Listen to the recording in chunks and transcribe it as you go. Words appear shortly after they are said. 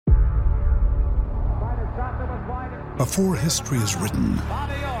Before history is written,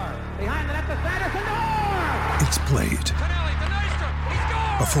 it's played.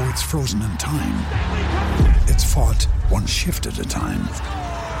 Before it's frozen in time, it's fought one shift at a time.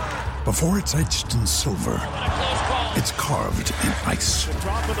 Before it's etched in silver, it's carved in ice.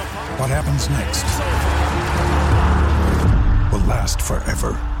 What happens next will last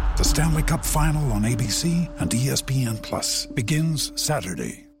forever. The Stanley Cup Final on ABC and ESPN Plus begins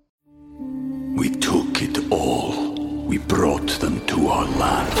Saturday. We took it all. We brought them to our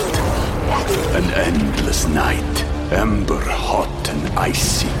land. An endless night, ember hot and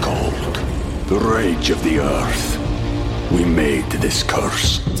icy cold. The rage of the earth. We made this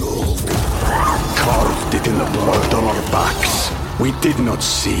curse. Carved it in the blood on our backs. We did not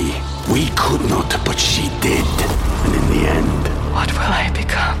see. We could not, but she did. And in the end... What will I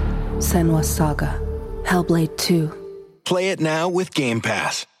become? Senua's Saga. Hellblade 2. Play it now with Game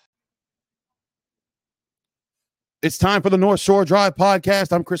Pass. It's time for the North Shore Drive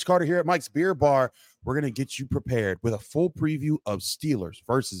podcast. I'm Chris Carter here at Mike's Beer Bar. We're going to get you prepared with a full preview of Steelers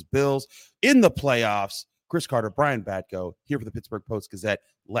versus Bills in the playoffs. Chris Carter, Brian Batko, here for the Pittsburgh Post-Gazette.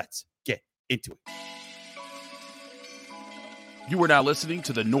 Let's get into it. You are now listening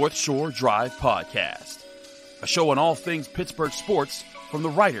to the North Shore Drive podcast, a show on all things Pittsburgh sports from the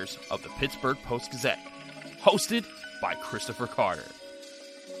writers of the Pittsburgh Post-Gazette, hosted by Christopher Carter.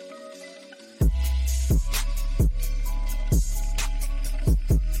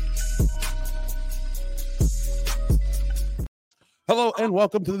 Hello and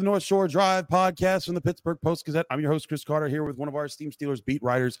welcome to the North Shore Drive podcast from the Pittsburgh Post-Gazette. I'm your host, Chris Carter, here with one of our esteemed Steelers beat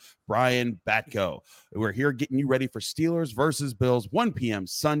writers, Brian Batko. We're here getting you ready for Steelers versus Bills, 1 p.m.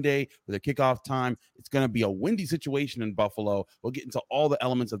 Sunday with a kickoff time. It's going to be a windy situation in Buffalo. We'll get into all the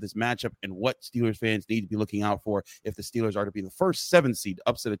elements of this matchup and what Steelers fans need to be looking out for if the Steelers are to be the first 7 seed,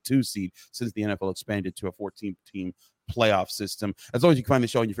 upset a 2 seed since the NFL expanded to a 14-team playoff system. As always, you can find the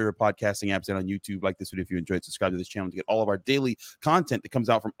show on your favorite podcasting apps and on YouTube. Like this video if you enjoyed. Subscribe to this channel to get all of our daily content that comes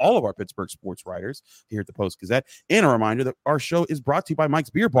out from all of our Pittsburgh sports writers here at the Post-Gazette. And a reminder that our show is brought to you by Mike's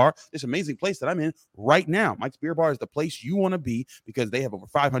Beer Bar, this amazing place that I'm in right now. Mike's Beer Bar is the place you want to be because they have over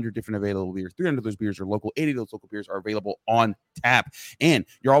 500 different available beers. 300 of those beers are local. 80 of those local beers are available on tap. And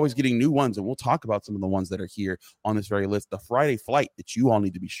you're always getting new ones, and we'll talk about some of the ones that are here on this very list. The Friday flight that you all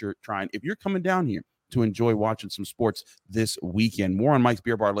need to be sure trying. If you're coming down here to enjoy watching some sports this weekend. More on Mike's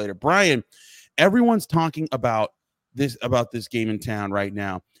Beer Bar later. Brian, everyone's talking about this game in town right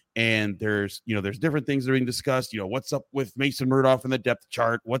now. And there's different things that are being discussed. What's up with Mason Rudolph in the depth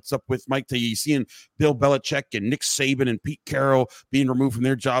chart? What's up with Mike T? Seeing Bill Belichick and Nick Saban and Pete Carroll being removed from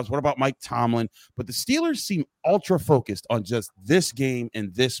their jobs. What about Mike Tomlin? But the Steelers seem ultra focused on just this game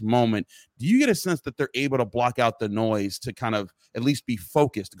and this moment. Do you get a sense that they're able to block out the noise to kind of at least be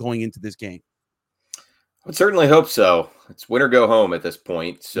focused going into this game? I would certainly hope so. It's win or go home at this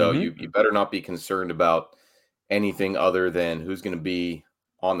point. So you better not be concerned about anything other than who's going to be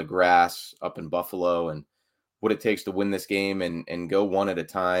on the grass up in Buffalo and what it takes to win this game and go one at a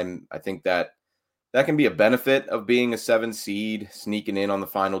time. I think that can be a benefit of being a 7 seed, sneaking in on the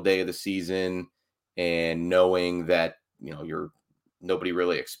final day of the season and knowing that, nobody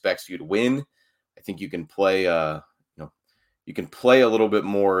really expects you to win. I think you can play a little bit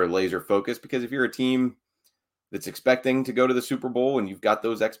more laser focused because if you're a team that's expecting to go to the Super Bowl and you've got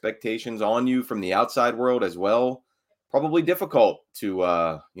those expectations on you from the outside world as well, probably difficult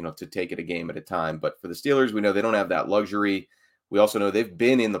to take it a game at a time. But for the Steelers, we know they don't have that luxury. We also know they've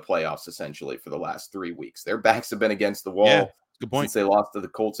been in the playoffs essentially for the last 3 weeks. Their backs have been against the wall. Yeah, good point. Since they lost to the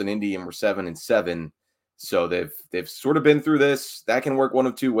Colts and Indy and were 7-7. So they've sort of been through this. That can work one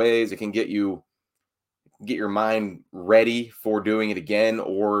of two ways. It can get your mind ready for doing it again,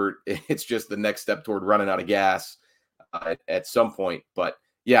 or it's just the next step toward running out of gas at some point. But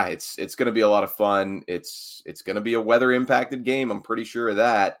yeah, it's going to be a lot of fun. It's going to be a weather impacted game. I'm pretty sure of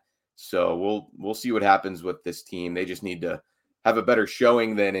that. So we'll see what happens with this team. They just need to have a better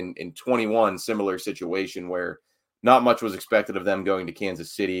showing than in 21, similar situation where not much was expected of them going to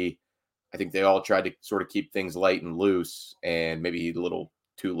Kansas City. I think they all tried to sort of keep things light and loose, and maybe a little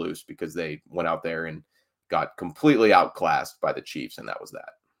too loose because they went out there and got completely outclassed by the Chiefs, and that was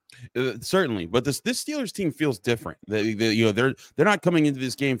that. Certainly, but this Steelers team feels different. They're not coming into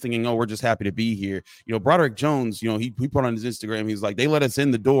this game thinking, "Oh, we're just happy to be here." Broderick Jones, he put on his Instagram, he's like, "They let us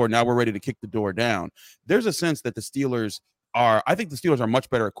in the door, now we're ready to kick the door down." There's a sense that the Steelers I think the Steelers are much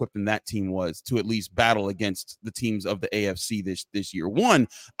better equipped than that team was to at least battle against the teams of the AFC this year. One,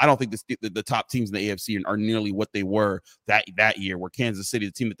 I don't think the top teams in the AFC are nearly what they were that year, where Kansas City,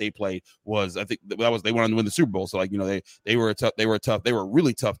 the team that they played, was, I think they went on to win the Super Bowl. So like, they were a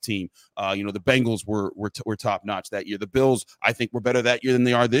really tough team. The Bengals were top notch that year. The Bills, I think, were better that year than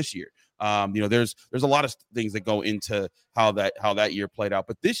they are this year. There's a lot of things that go into how that year played out,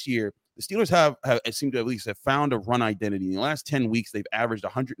 but this year the Steelers have seem to at least have found a run identity. In the last 10 weeks, they've averaged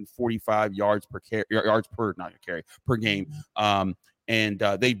 145 yards per game. And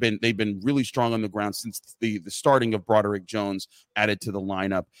they've been really strong on the ground since the starting of Broderick Jones added to the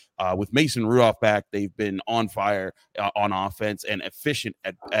lineup. With Mason Rudolph back, they've been on fire on offense and efficient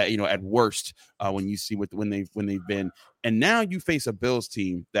at worst when you see when they've been. And now you face a Bills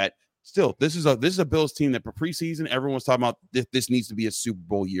team that. Still, this is a Bills team that for preseason, everyone was talking about this needs to be a Super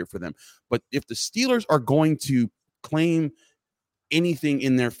Bowl year for them. But if the Steelers are going to claim anything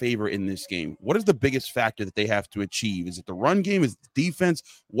in their favor in this game, what is the biggest factor that they have to achieve? Is it the run game? Is it the defense?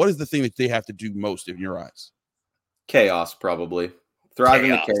 What is the thing that they have to do most in your eyes? Chaos, probably. Thrive in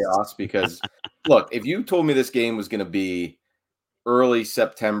the chaos because, look, if you told me this game was going to be early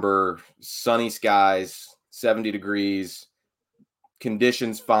September, sunny skies, 70 degrees,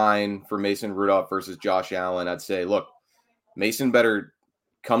 conditions fine for Mason Rudolph versus Josh Allen, I'd say, look, Mason better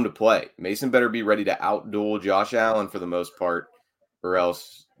come to play. Mason better be ready to outduel Josh Allen for the most part, or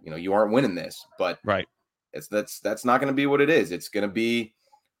else, you aren't winning this. But right, that's not going to be what it is. It's going to be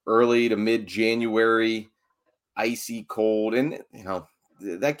early to mid-January, icy cold. And,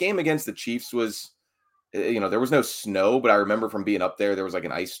 that game against the Chiefs was, there was no snow, but I remember from being up there was like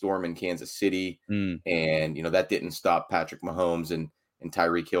an ice storm in Kansas City. And, that didn't stop Patrick Mahomes and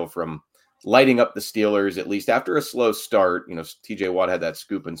Tyreek Hill from lighting up the Steelers, at least after a slow start. TJ Watt had that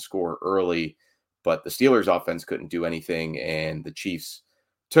scoop and score early, but the Steelers offense couldn't do anything. And the Chiefs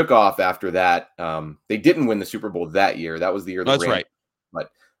took off after that. They didn't win the Super Bowl that year. That was the year. That's right.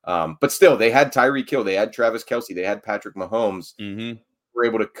 But still, they had Tyreek Hill. They had Travis Kelce. They had Patrick Mahomes. Were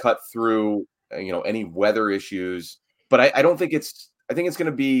able to cut through any weather issues, but I don't think I think it's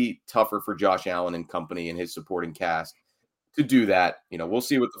going to be tougher for Josh Allen and company and his supporting cast to do that. We'll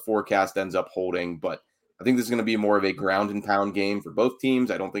see what the forecast ends up holding, but I think this is going to be more of a ground and pound game for both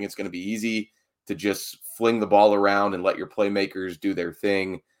teams. I don't think it's going to be easy to just fling the ball around and let your playmakers do their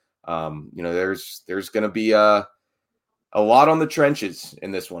thing. There's going to be a lot on the trenches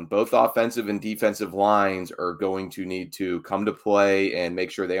in this one. Both offensive and defensive lines are going to need to come to play and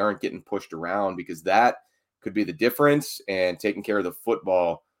make sure they aren't getting pushed around, because that could be the difference, and taking care of the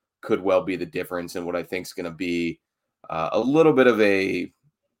football could well be the difference in what I think is going to be a little bit of a,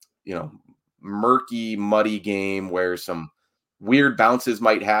 murky, muddy game where some weird bounces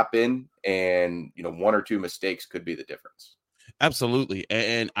might happen and, one or two mistakes could be the difference. Absolutely.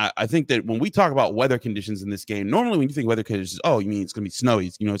 And I think that when we talk about weather conditions in this game, normally when you think weather conditions, you mean it's going to be snowy,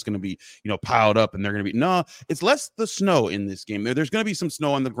 it's going to be, piled up, and they're going to be, no, it's less the snow in this game. There's going to be some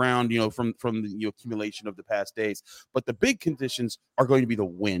snow on the ground, from the accumulation of the past days, but the big conditions are going to be the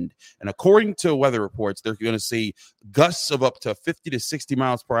wind. And according to weather reports, they're going to see gusts of up to 50 to 60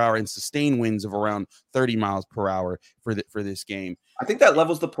 miles per hour and sustained winds of around 30 miles per hour for this game. I think that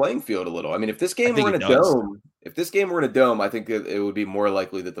levels the playing field a little. I mean, if this game were in a dome, I think it would be more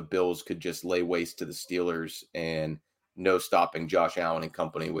likely that the Bills could just lay waste to the Steelers and no stopping Josh Allen and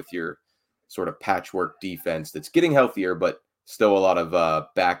company with your sort of patchwork defense that's getting healthier, but still a lot of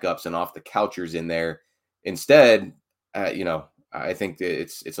backups and off the couchers in there. Instead, I think that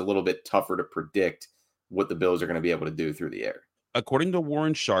it's a little bit tougher to predict what the Bills are going to be able to do through the air. According to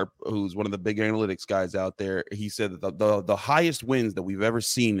Warren Sharp, who's one of the big analytics guys out there, he said that the highest winds that we've ever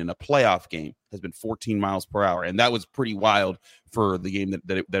seen in a playoff game has been 14 miles per hour. And that was pretty wild for the game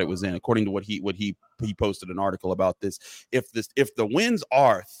that it was in. According to what he posted an article about this. If the winds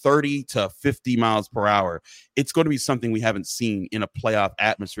are 30 to 50 miles per hour, it's going to be something we haven't seen in a playoff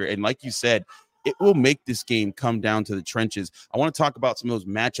atmosphere. And like you said, it will make this game come down to the trenches. I want to talk about some of those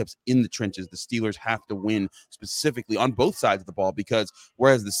matchups in the trenches. The Steelers have to win specifically on both sides of the ball, because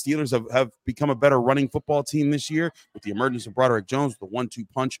whereas the Steelers have become a better running football team this year with the emergence of Broderick Jones, the 1-2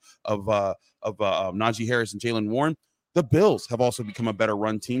 punch of Najee Harris and Jaylen Warren, the Bills have also become a better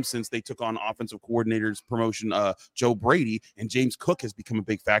run team since they took on offensive coordinator's promotion, Joe Brady, and James Cook has become a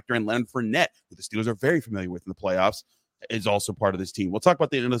big factor, and Leonard Fournette, who the Steelers are very familiar with in the playoffs, is also part of this team. We'll talk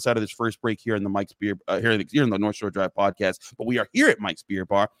about the other side of this first break here in the Mike's Beer, here in the North Shore Drive podcast. But we are here at Mike's Beer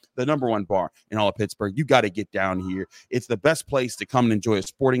Bar, the number one bar in all of Pittsburgh. You got to get down here. It's the best place to come and enjoy a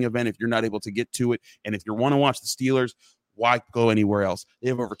sporting event if you're not able to get to it. And if you want to watch the Steelers, Why go anywhere else? They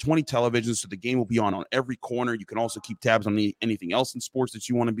have over 20 televisions, so the game will be on every corner. You can also keep tabs on anything else in sports that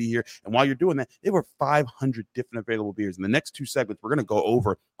you want to be here. And while you're doing that, they have over 500 different available beers. In the next 2 segments, we're going to go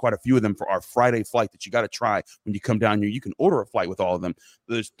over quite a few of them for our Friday flight that you got to try when you come down here. You can order a flight with all of them.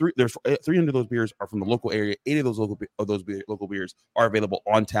 There's 300 of those beers are from the local area. 80 of those local beers are available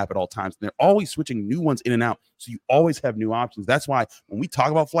on tap at all times. And they're always switching new ones in and out, so you always have new options. That's why when we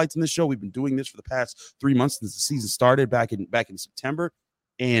talk about flights in this show, we've been doing this for the past 3 months since the season started back in September,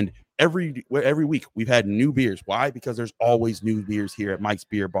 and every week we've had new beers. Why? Because there's always new beers here at Mike's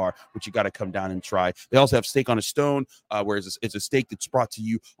Beer Bar, which you got to come down and try. They also have steak on a stone, where it's a steak that's brought to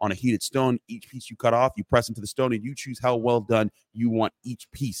you on a heated stone. Each piece you cut off, you press into the stone, and you choose how well done you want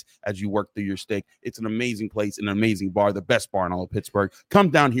each piece as you work through your steak. It's an amazing place, an amazing bar, the best bar in all of Pittsburgh.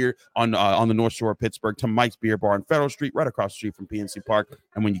 Come down here on the North Shore of Pittsburgh to Mike's Beer Bar on Federal Street, right across the street from PNC Park.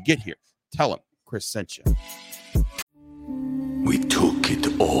 And when you get here, tell them Chris sent you. We took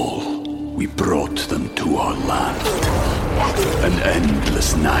it all. We brought them to our land. An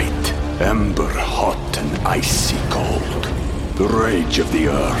endless night, ember hot and icy cold. The rage of the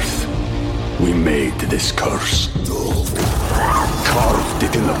earth. We made this curse. Carved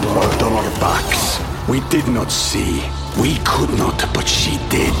it in the blood on our backs. We did not see. We could not, but she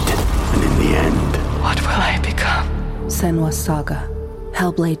did. And in the end... What will I become? Senua's Saga.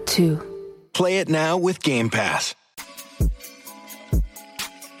 Hellblade 2. Play it now with Game Pass.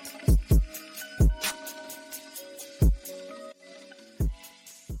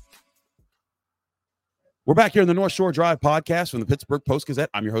 We're back here in the North Shore Drive podcast from the Pittsburgh Post-Gazette.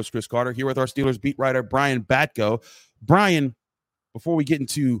 I'm your host, Chris Carter, here with our Steelers beat writer, Brian Batko. Brian, before we get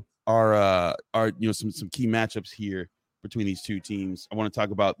into our some key matchups here between these two teams, I want to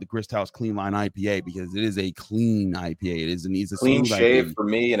talk about the Grist House Clean Line IPA, because it is a clean IPA. It needs a clean shave IPA. For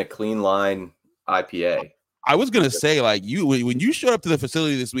me and a clean line IPA. I was gonna say, like, when you showed up to the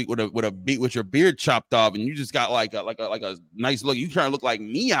facility this week with your beard chopped off, and you just got like a nice look. You trying to look like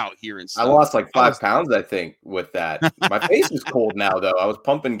me out here and stuff. I lost like 5 pounds, I think, with that. My face is cold now, though. I was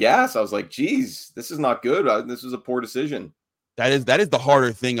pumping gas. I was like, geez, this is not good. This was a poor decision. That is the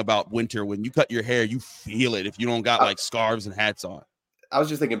harder thing about winter. When you cut your hair, you feel it if you don't got like scarves and hats on. I was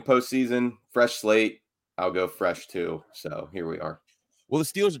just thinking postseason, fresh slate. I'll go fresh too. So here we are. Well, the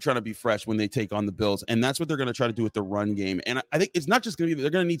Steelers are trying to be fresh when they take on the Bills, and that's what they're going to try to do with the run game. And I think it's not just going to be,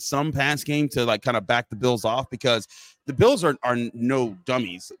 they're going to need some pass game to like kind of back the Bills off, because the Bills are no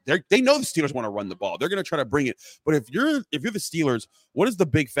dummies. They know the Steelers want to run the ball. They're going to try to bring it. But if you're the Steelers, what is the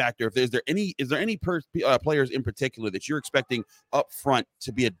big factor? Is there any players in particular that you're expecting up front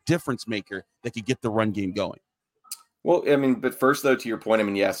to be a difference maker that could get the run game going? Well, I mean, but first though, to your point, I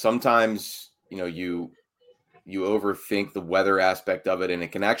mean, yeah, sometimes you overthink the weather aspect of it, and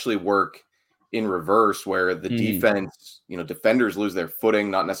it can actually work in reverse, where the defense, defenders lose their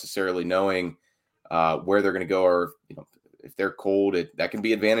footing, not necessarily knowing where they're going to go, or if they're cold, that can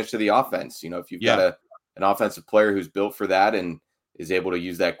be advantage to the offense. If you've got an offensive player who's built for that and is able to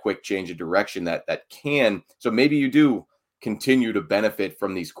use that quick change of direction, that can. So maybe you do continue to benefit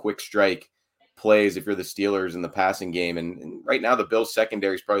from these quick strike plays if you're the Steelers in the passing game. And right now the Bills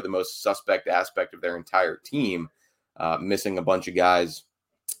secondary is probably the most suspect aspect of their entire team, missing a bunch of guys,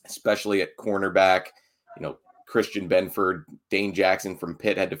 especially at cornerback. Christian Benford, Dane Jackson from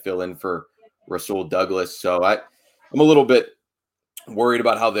Pitt had to fill in for Rasul Douglas. So I'm a little bit worried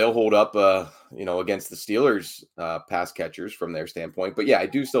about how they'll hold up, against the Steelers pass catchers from their standpoint. But yeah, I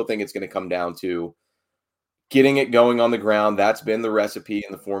do still think it's going to come down to getting it going on the ground. That's been the recipe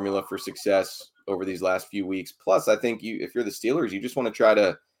and the formula for success over these last few weeks. Plus, I think if you're the Steelers, you just want to try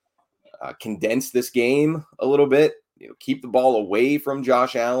to condense this game a little bit. Keep the ball away from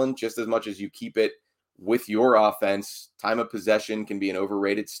Josh Allen just as much as you keep it with your offense. Time of possession can be an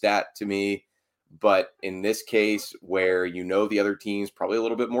overrated stat to me. But in this case, where the other team's probably a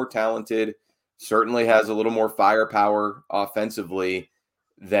little bit more talented, certainly has a little more firepower offensively,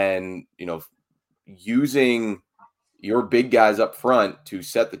 then, using your big guys up front to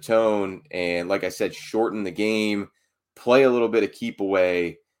set the tone and, like I said, shorten the game, play a little bit of keep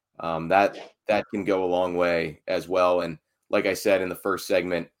away, that can go a long way as well. And like I said in the first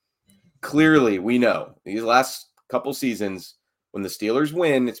segment, clearly we know these last couple seasons, when the Steelers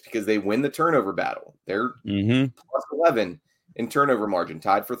win, it's because they win the turnover battle. They're plus 11 in turnover margin,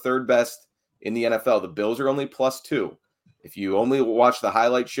 tied for third best in the NFL. The Bills are only plus 2. If you only watch the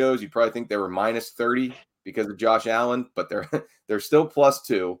highlight shows, you probably think they were minus 30 because of Josh Allen, but they're still plus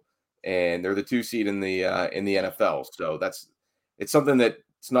 2, and they're the 2 seed in the NFL. So it's something that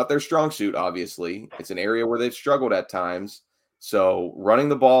it's not their strong suit. Obviously, it's an area where they've struggled at times. So running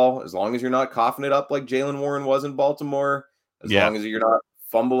the ball, as long as you're not coughing it up like Jaylen Warren was in Baltimore, as long as you're not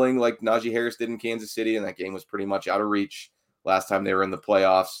fumbling like Najee Harris did in Kansas City, and that game was pretty much out of reach last time they were in the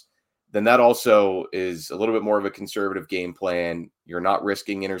playoffs, then that also is a little bit more of a conservative game plan. You're not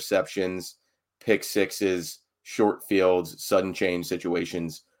risking interceptions, pick sixes, short fields, sudden change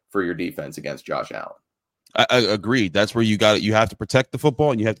situations for your defense against Josh Allen. I agreed. That's where you have to protect the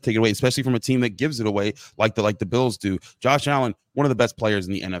football and you have to take it away, especially from a team that gives it away like the Bills do. Josh Allen, one of the best players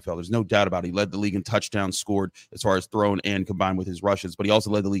in the NFL. There's no doubt about it. He led the league in touchdowns scored as far as thrown and combined with his rushes, but he also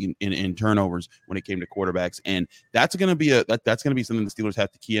led the league in turnovers when it came to quarterbacks. And that's going to be something the Steelers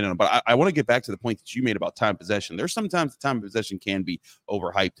have to key in on. But I want to get back to the point that you made about time possession. There's sometimes the time of possession can be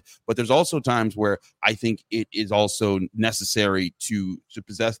overhyped, but there's also times where I think it is also necessary to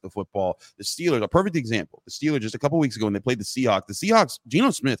possess the football. The Steelers, a perfect example. The Steelers just a couple weeks ago when they played the Seahawks,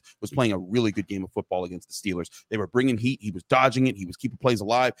 Geno Smith was playing a really good game of football against the Steelers. They were bringing heat. He was dodging it. He was keeping plays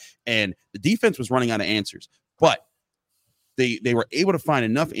alive, and the defense was running out of answers. But they were able to find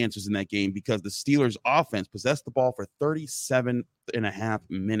enough answers in that game because the Steelers offense possessed the ball for 37 and a half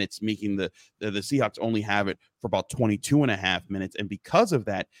minutes, making the Seahawks only have it for about 22 and a half minutes. And because of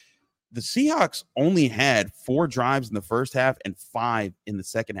that, the Seahawks only had 4 drives in the first half and 5 in the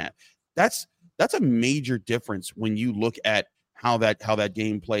second half. That's a major difference when you look at how that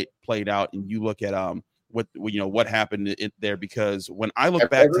game played out, and you look at what happened there. Because when I look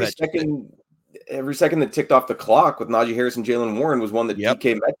back to that, every second that ticked off the clock with Najee Harris and Jaylen Warren was one that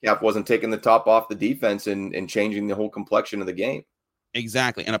DK Metcalf wasn't taking the top off the defense and changing the whole complexion of the game.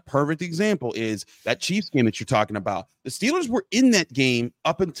 Exactly. And a perfect example is that Chiefs game that you're talking about. The Steelers were in that game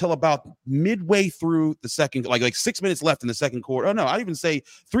up until about midway through the second, like 6 minutes left in the second quarter. Oh no, I'd even say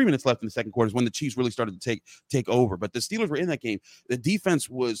 3 minutes left in the second quarter is when the Chiefs really started to take over. But the Steelers were in that game. The defense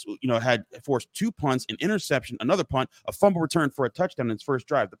was, had forced 2 punts, an interception, another punt, a fumble return for a touchdown in its first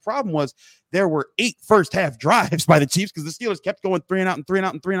drive. The problem was there were 8 first half drives by the Chiefs because the Steelers kept going 3 and out and 3 and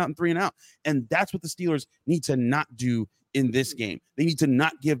out and 3 and out and 3 and out. And that's what the Steelers need to not do in this game. They need to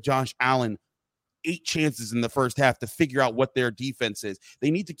not give Josh Allen 8 chances in the first half to figure out what their defense is.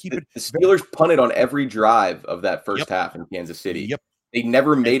 They need to keep it. The Steelers punted on every drive of that first half in Kansas City. Yep. They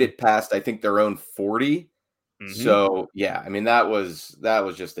never made it past, I think, their own 40. Mm-hmm. So yeah, I mean, that was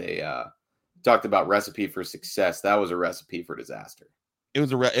just talked about recipe for success. That was a recipe for disaster. It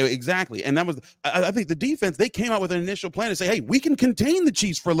was exactly. And that was, I think the defense, they came out with an initial plan to say, hey, we can contain the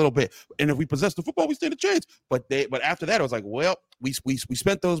Chiefs for a little bit. And if we possess the football, we stand a chance. But after that, I was like, well, we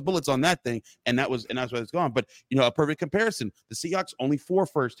spent those bullets on that thing. And that's where it's gone. But, a perfect comparison, the Seahawks, only 4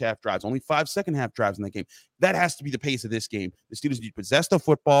 first half drives, only 5 second half drives in that game. That has to be the pace of this game. The Steelers need to possess the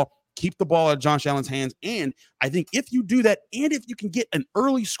football, keep the ball out of Josh Allen's hands. And I think if you do that, and if you can get an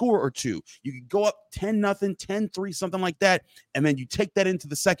early score or two, you can go up 10-0, 10-3, something like that. And then you take that into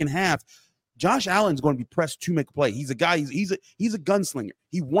the second half. Josh Allen's going to be pressed to make a play. He's a guy, he's a gunslinger.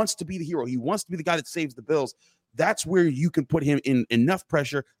 He wants to be the hero. He wants to be the guy that saves the Bills. That's where you can put him in enough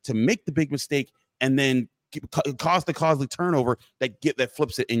pressure to make the big mistake and then cause the costly turnover that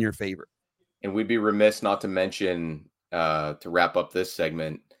flips it in your favor. And we'd be remiss not to mention, to wrap up this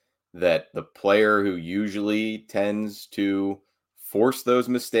segment, that the player who usually tends to force those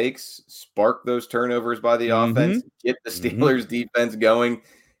mistakes, spark those turnovers by the offense, get the Steelers defense going,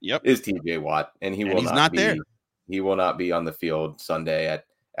 is TJ Watt. And he will not be there. He will not be on the field Sunday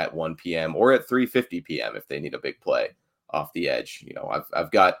at 1 p.m. or at 3:50 p.m. if they need a big play off the edge.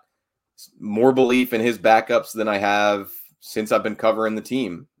 I've got more belief in his backups than I have since I've been covering the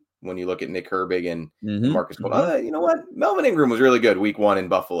team. When you look at Nick Herbig and Marcus Golden, you know what? Melvin Ingram was really good week 1 in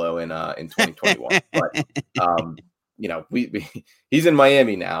Buffalo in 2021. But he's in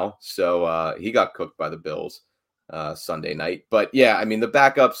Miami now, so he got cooked by the Bills Sunday night. But yeah, I mean, the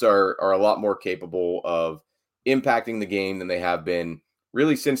backups are a lot more capable of impacting the game than they have been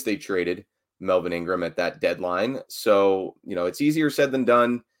really since they traded Melvin Ingram at that deadline. So it's easier said than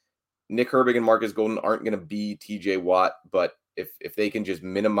done. Nick Herbig and Marcus Golden aren't going to be TJ Watt, but if they can just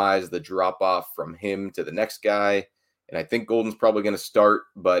minimize the drop off from him to the next guy, and I think Golden's probably going to start,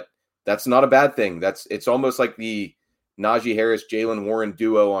 but that's not a bad thing. It's almost like the Najee Harris, Jaylen Warren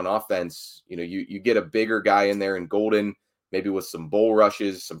duo on offense. You get a bigger guy in there in Golden, maybe with some bull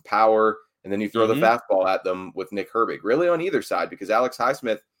rushes, some power, and then you throw the fastball at them with Nick Herbig, really on either side, because Alex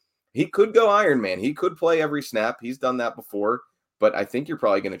Highsmith, he could go Iron Man. He could play every snap. He's done that before, but I think you're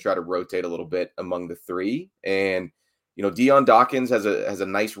probably going to try to rotate a little bit among the three. And Deion Dawkins has a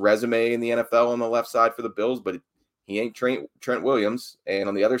nice resume in the NFL on the left side for the Bills, but he ain't Trent Williams. And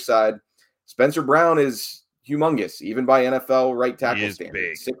on the other side, Spencer Brown is humongous, even by NFL right tackle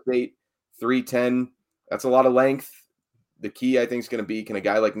standards. 6'8", 310. That's a lot of length. the key, I think, is going to be, can a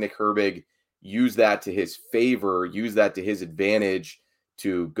guy like Nick Herbig use that to his favor, use that to his advantage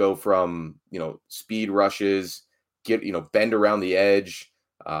to go from, speed rushes, get, bend around the edge,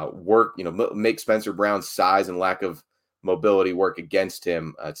 work, make Spencer Brown's size and lack of mobility work against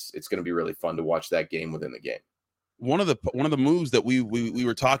him. It's going to be really fun to watch that game within the game. One of the moves that we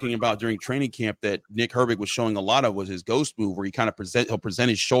were talking about during training camp that Nick Herbig was showing a lot of was his ghost move, where he kind of he'll present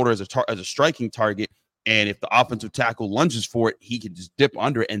his shoulder as a striking target, and if the offensive tackle lunges for it, he can just dip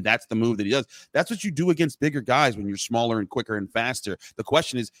under it, and that's the move that he does. That's what you do against bigger guys when you're smaller and quicker and faster. The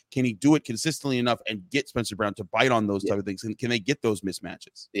question is, can he do it consistently enough and get Spencer Brown to bite on those type of things? And can they get those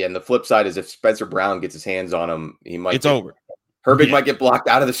mismatches? Yeah, and the flip side is if Spencer Brown gets his hands on him, it's over. Herbig might get blocked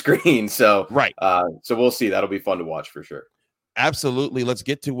out of the screen. So right. So we'll see. That'll be fun to watch for sure. Absolutely. We'll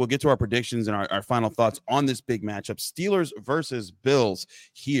get to our predictions and our final thoughts on this big matchup. Steelers versus Bills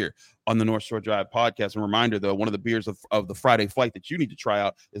here on the North Shore Drive podcast. A reminder, though, one of the beers of the Friday flight that you need to try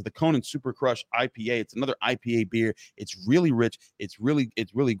out is the Conan Super Crush IPA. It's another IPA beer. It's really rich. It's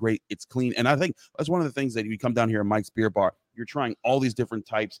really great. It's clean. And I think that's one of the things that you come down here at Mike's Beer Bar, you're trying all these different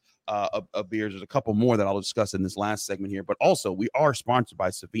types of beers. There's a couple more that I'll discuss in this last segment here, but also we are sponsored by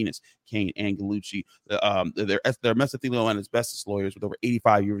Savinas, Kane, and Gallucci. They're mesothelioma and asbestos lawyers with over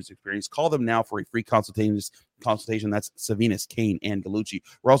 85 years of experience. Call them now for a free consultation. That's Savinas, Kane, and Gallucci.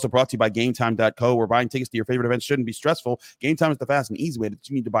 We're also brought to you by GameTime.co, where buying tickets to your favorite events shouldn't be stressful. Game Time is the fast and easy way that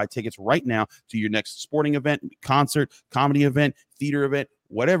you need to buy tickets right now to your next sporting event, concert, comedy event, theater event,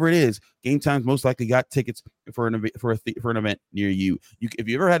 whatever it is. Game Time's most likely got tickets for an event near you. If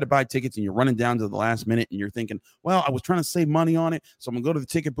you ever had to buy tickets and you're running down to the last minute and you're thinking, well, I was trying to save money on it, so I'm gonna go to the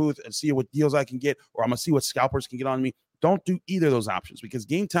ticket booth and see what deals I can get, or I'm gonna see what scalpers can get on me. Don't do either of those options, because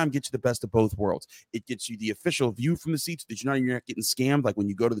Game Time gets you the best of both worlds. It gets you the official view from the seats that you're not getting scammed, like when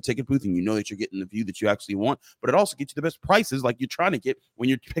you go to the ticket booth and you know that you're getting the view that you actually want, but it also gets you the best prices like you're trying to get when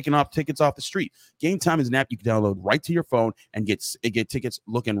you're picking up tickets off the street. Game Time is an app you can download right to your phone and get tickets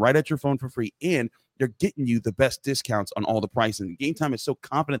looking right at your phone for free, and they're getting you the best discounts on all the prices. And Game Time is so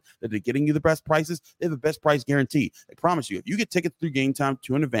confident that they're getting you the best prices. They have the best price guarantee. I promise you, if you get tickets through Game Time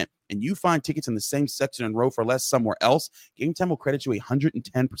to an event and you find tickets in the same section and row for less somewhere else, Game Time will credit you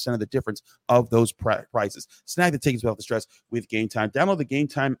 110% of the difference of those prices. Snag the tickets without the stress with Game Time. Download the Game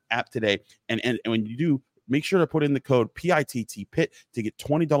Time app today. And when you do, make sure to put in the code PITT PIT to get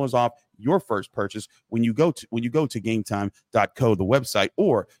 $20 off your first purchase when you go to gametime.co, the website,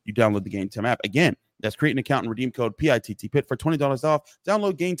 or you download the Game Time app. Again, that's create an account and redeem code PITT PIT for $20 off.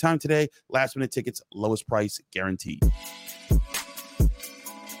 Download Game Time today. Last minute tickets, lowest price guaranteed.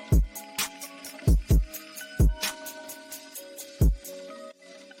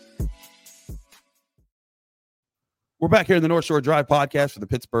 We're back here in the North Shore Drive podcast for the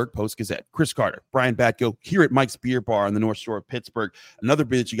Pittsburgh Post-Gazette. Chris Carter, Brian Batko here at Mike's Beer Bar on the North Shore of Pittsburgh. Another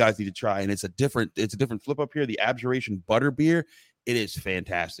beer that you guys need to try, and it's a different flip up here. The Abjuration Butter Beer. It is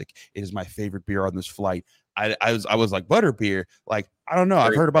fantastic. It is my favorite beer on this flight. I was like, butter beer? Like, I don't know.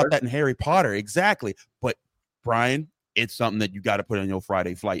 I've heard about that in Harry Potter. Exactly. But Brian, it's something that you got to put on your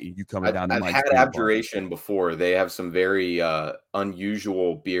Friday flight. You coming down to Mike's I've had Beer Abjuration before. They have some very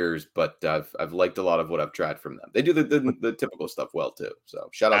unusual beers, but I've liked a lot of what I've tried from them. They do the typical stuff well too. So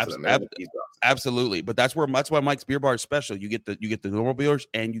shout out to them. Absolutely. But that's why Mike's Beer Bar is special. You get the normal beers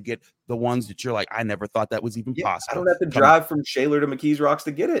and you get the ones that you're like, I never thought that was even possible. I don't have to drive from Shaler to McKees Rocks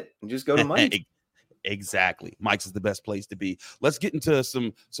to get it, and just go to Mike's. Exactly. Mike's is the best place to be. Let's get into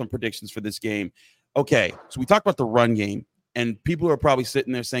some predictions for this game. Okay, so we talked about the run game, and people are probably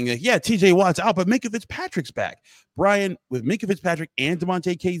sitting there saying that, yeah, TJ Watt's out, but Minkah Fitzpatrick's back. Brian, with Minkah Fitzpatrick and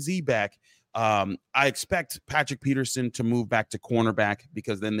Devontae KZ back, I expect Patrick Peterson to move back to cornerback,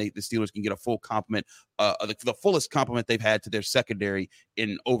 because then the Steelers can get a full complement, the fullest complement they've had to their secondary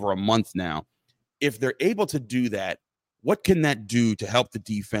in over a month now. If they're able to do that, what can that do to help the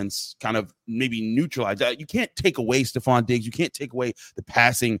defense kind of maybe neutralize that? You can't take away Stephon Diggs. You can't take away the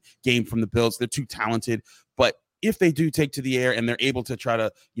passing game from the Bills. They're too talented. But if they do take to the air and they're able to try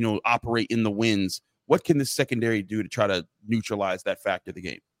to, operate in the winds, what can the secondary do to try to neutralize that factor of the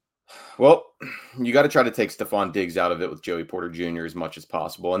game? Well, you got to try to take Stephon Diggs out of it with Joey Porter Jr. as much as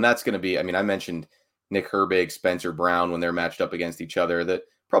possible. And that's going to be, I mentioned Nick Herbig, Spencer Brown, when they're matched up against each other, that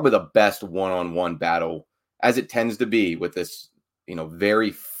probably the best one-on-one battle, as it tends to be with this, very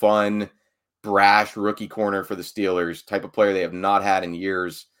fun, brash rookie corner for the Steelers, type of player they have not had in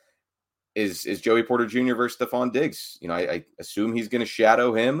years, is Joey Porter Jr. versus Stephon Diggs. I assume he's going to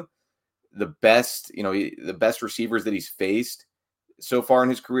shadow him. The best receivers that he's faced so far in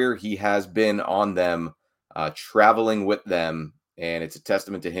his career, he has been on them, traveling with them, and it's a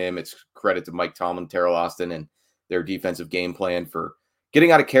testament to him. It's credit to Mike Tomlin, Terrell Austin, and their defensive game plan for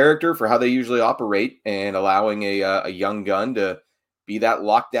getting out of character for how they usually operate and allowing a young gun to be that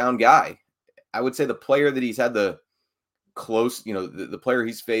lockdown guy. I would say the player that he's had the close, the player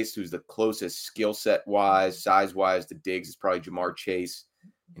he's faced who's the closest skill set wise, size wise to Diggs is probably Jamar Chase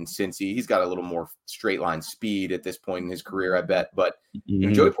in Cincy. He's got a little more straight line speed at this point in his career, I bet. But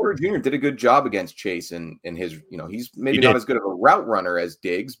Joey Porter Jr. did a good job against Chase, and his, he's maybe not as good of a route runner as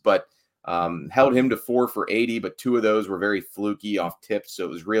Diggs, but held him to 4 for 80, but 2 of those were very fluky off tips. So it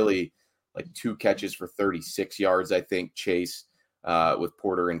was really like 2 catches for 36 yards, I think, Chase with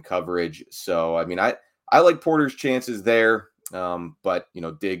Porter in coverage. So, I mean, I like Porter's chances there, but,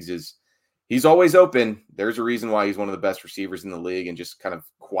 Diggs he's always open. There's a reason why he's one of the best receivers in the league, and just kind of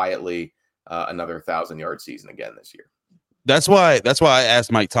quietly another 1,000-yard season again this year. That's why I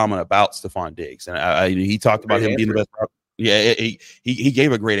asked Mike Tomlin about Stephon Diggs, and he talked about him being the best. Yeah, he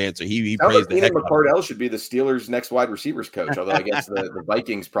gave a great answer. He praised the heck out of him. McCardell should be the Steelers' next wide receivers coach, although I guess the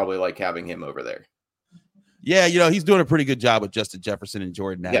Vikings probably like having him over there. Yeah, he's doing a pretty good job with Justin Jefferson and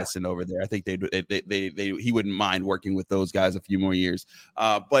Jordan Addison over there. I think he wouldn't mind working with those guys a few more years.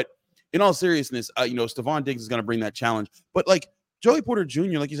 But in all seriousness, Stephon Diggs is going to bring that challenge. But like Joey Porter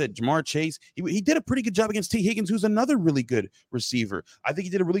Jr., like you said, Jamar Chase, he did a pretty good job against T. Higgins, who's another really good receiver. I think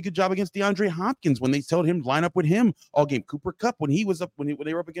he did a really good job against DeAndre Hopkins when they told him to line up with him all game. Cooper Kupp when he was up when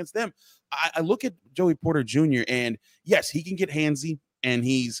they were up against them. I look at Joey Porter Jr. and yes, he can get handsy. And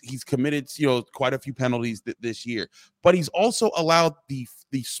he's committed, quite a few penalties this year, but he's also allowed the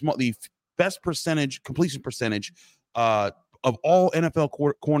best completion percentage of all NFL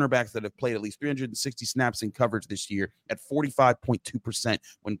cornerbacks that have played at least 360 snaps in coverage this year at 45.2%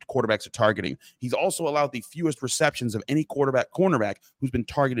 when quarterbacks are targeting. He's also allowed the fewest receptions of any cornerback who's been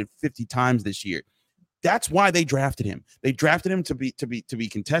targeted 50 times this year. That's why they drafted him. They drafted him to be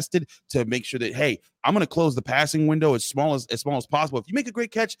contested, to make sure that, hey, I'm going to close the passing window as small as possible. If you make a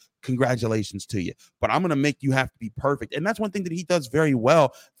great catch, congratulations to you. But I'm going to make you have to be perfect. And that's one thing that he does very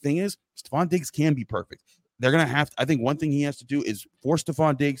well. Thing is, Stephon Diggs can be perfect. They're going to have to, I think one thing he has to do is force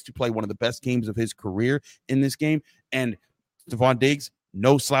Stephon Diggs to play one of the best games of his career in this game. And Stephon Diggs,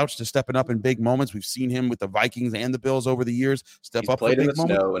 no slouch to stepping up in big moments. We've seen him with the Vikings and the Bills over the years. He's up played in the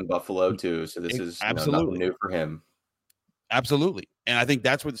snow in Buffalo too, so this is nothing new for him. Absolutely, and I think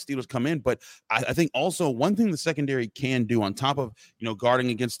that's where the Steelers come in. But I think also one thing the secondary can do on top of guarding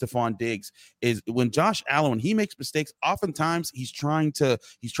against Stephon Diggs is when Josh Allen, when he makes mistakes, oftentimes he's trying to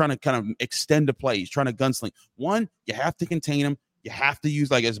kind of extend the play. He's trying to gunsling. One, you have to contain him. You have to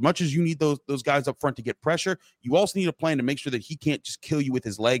use, like, as much as you need those guys up front to get pressure, you also need a plan to make sure that he can't just kill you with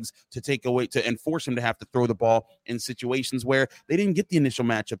his legs to enforce him to have to throw the ball in situations where they didn't get the initial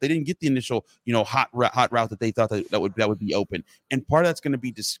matchup. They didn't get the initial, hot route that they thought that would be open. And part of that's going to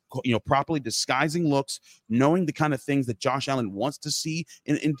be properly disguising looks, knowing the kind of things that Josh Allen wants to see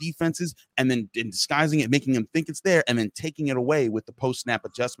in defenses, and then disguising it, making him think it's there, and then taking it away with the post-snap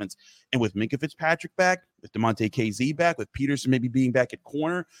adjustments. And with Minkah Fitzpatrick back, with DeMonte KZ back, with Peterson maybe being back at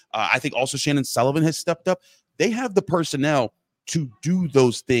corner, I think also Shannon Sullivan has stepped up. They have the personnel to do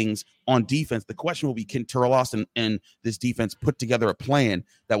those things on defense. The question will be, can Terrell Austin and this defense put together a plan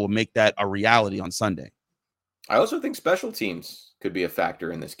that will make that a reality on Sunday? I also think special teams could be a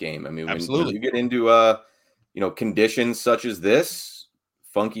factor in this game. I mean, when you get into conditions such as this,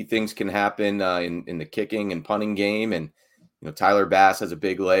 funky things can happen in the kicking and punting game. And Tyler Bass has a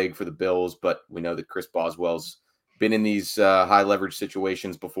big leg for the Bills, but we know that Chris Boswell's been in these high leverage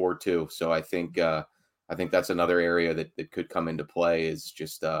situations before too. So I think that's another area that could come into play, is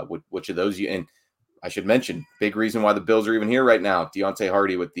just which of those and I should mention, big reason why the Bills are even here right now. Deontay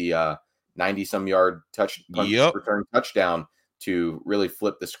Hardy with the 90-some yard return touchdown to really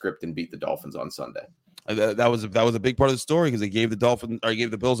flip the script and beat the Dolphins on Sunday. That was a big part of the story, because they gave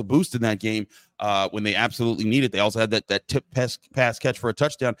the Bills a boost in that game when they absolutely needed. They also had that tip pass catch for a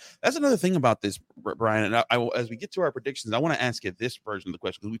touchdown. That's another thing about this, Brian. And as we get to our predictions, I want to ask you this version of the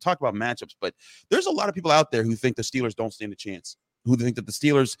question, because we talk about matchups, but there's a lot of people out there who think the Steelers don't stand a chance, who think that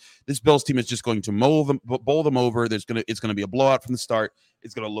this Bills team is just going to bowl them over. It's going to be a blowout from the start.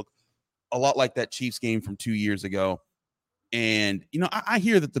 It's going to look a lot like that Chiefs game from 2 years ago. And, I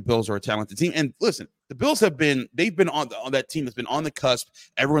hear that the Bills are a talented team. And listen, the Bills they've been on that team that's been on the cusp.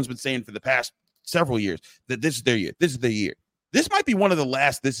 Everyone's been saying for the past several years that this is their year. This is their year. This might be one of the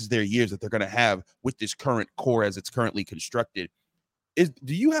last this is their years that they're going to have with this current core as it's currently constructed.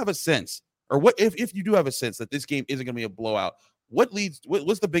 Do you have a sense, or what if you do have a sense that this game isn't going to be a blowout? What's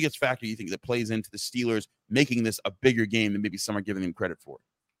the biggest factor you think that plays into the Steelers making this a bigger game than maybe some are giving them credit for?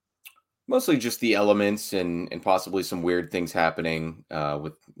 Mostly just the elements and possibly some weird things happening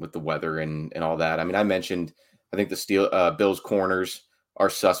with the weather and all that. I mean, I mentioned I think the Bills corners are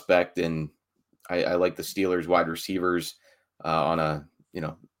suspect, and I like the Steelers wide receivers in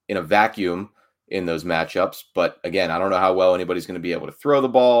a vacuum in those matchups. But again, I don't know how well anybody's going to be able to throw the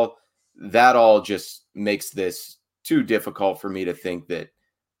ball. That all just makes this too difficult for me to think that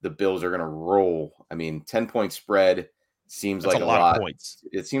the Bills are going to roll. I mean, 10-point spread seems like a lot of points.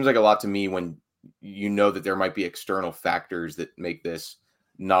 It seems like a lot to me when you know that there might be external factors that make this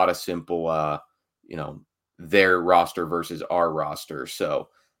not a simple, their roster versus our roster. So,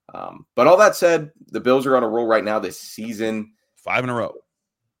 but all that said, the Bills are on a roll right now this season. 5 in a row.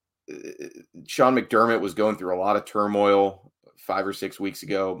 Sean McDermott was going through a lot of turmoil 5 or 6 weeks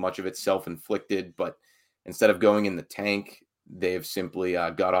ago. Much of it self-inflicted, but instead of going in the tank, they've simply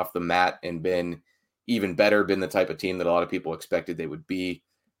got off the mat and been even better, been the type of team that a lot of people expected they would be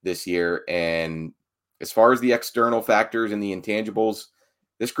this year. And as far as the external factors and the intangibles,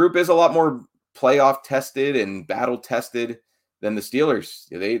 this group is a lot more playoff tested and battle tested than the Steelers.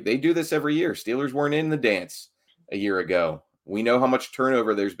 They do this every year. Steelers weren't in the dance a year ago. We know how much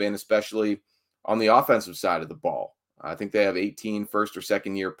turnover there's been, especially on the offensive side of the ball. I think they have 18 first or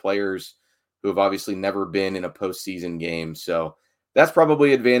second year players who have obviously never been in a postseason game. So that's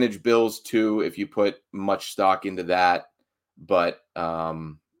probably advantage Bills too, if you put much stock into that. But I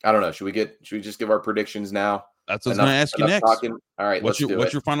don't know. Should we just give our predictions now? That's what I was going to ask you next. Talking? All right. What's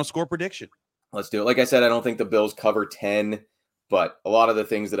your final score prediction? Let's do it. Like I said, I don't think the Bills cover 10, but a lot of the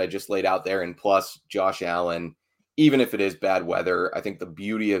things that I just laid out there, and plus Josh Allen, even if it is bad weather, I think the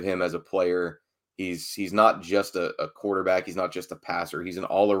beauty of him as a player, he's not just a quarterback. He's not just a passer. He's an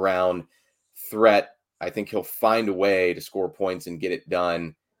all-around threat. I think he'll find a way to score points and get it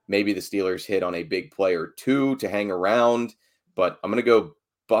done. Maybe the Steelers hit on a big play or two to hang around, but I'm going to go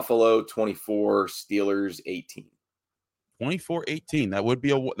Buffalo 24, Steelers 18. 24-18. That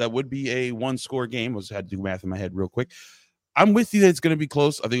would be a one-score game. I had to do math in my head real quick. I'm with you that it's going to be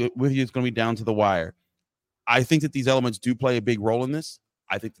close. I think with you it's going to be down to the wire. I think that these elements do play a big role in this.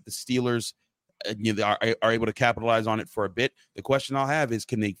 I think that the Steelers are able to capitalize on it for a bit. The question I'll have is,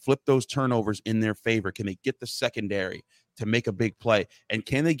 can they flip those turnovers in their favor? Can they get the secondary to make a big play? And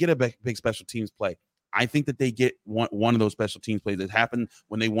can they get a big special teams play? I think that they get one of those special teams plays that happened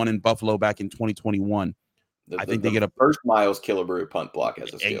when they won in Buffalo back in 2021. I think they get a first Miles Killebrew punt block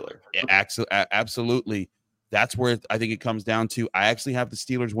as a Steeler. Absolutely. That's where I think it comes down to. I actually have the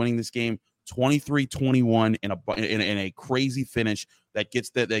Steelers winning this game 23-21 in a crazy finish that gets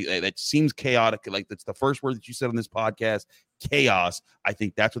that seems chaotic. Like that's the first word that you said on this podcast, chaos. I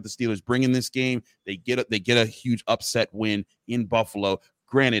think that's what the Steelers bring in this game. They get a huge upset win in Buffalo.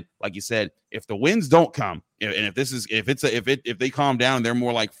 Granted, like you said, if the winds don't come, and if they calm down, they're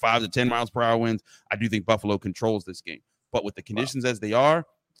more like 5 to 10 miles per hour winds. I do think Buffalo controls this game. But with the conditions as they are,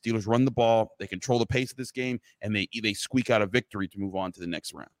 Steelers run the ball, they control the pace of this game, and they squeak out a victory to move on to the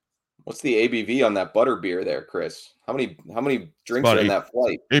next round. What's the ABV on that butter beer there, Chris? How many drinks are in that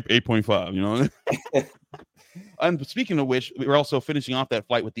flight? 8.5, you know. And speaking of which, we're also finishing off that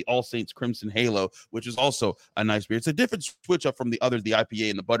flight with the All Saints Crimson Halo, which is also a nice beer. It's a different switch up from the others, the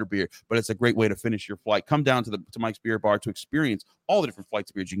IPA and the butter beer, but it's a great way to finish your flight. Come down to Mike's Beer Bar to experience all the different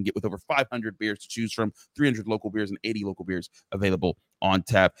flights of beers you can get with over 500 beers to choose from, 300 local beers and 80 local beers available on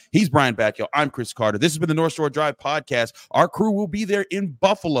tap. He's Brian Batkill. I'm Chris Carter. This has been the North Shore Drive podcast. Our crew will be there in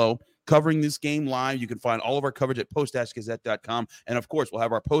Buffalo covering this game live. You can find all of our coverage at post-gazette.com. And of course, we'll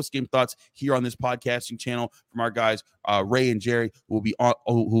have our post-game thoughts here on this podcasting channel from our guys, Ray and Jerry, who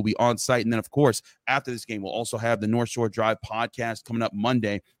will be on site. And then, of course, after this game, we'll also have the North Shore Drive podcast coming up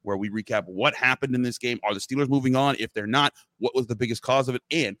Monday, where we recap what happened in this game. Are the Steelers moving on? If they're not, what was the biggest cause of it?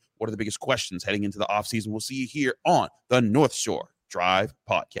 And what are the biggest questions heading into the offseason? We'll see you here on the North Shore Drive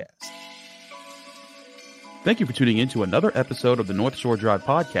podcast. Thank you for tuning in to another episode of the North Shore Drive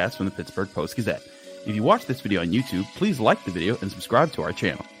podcast from the Pittsburgh Post-Gazette. If you watch this video on YouTube, please like the video and subscribe to our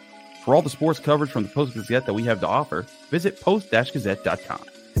channel. For all the sports coverage from the Post-Gazette that we have to offer, visit post-gazette.com.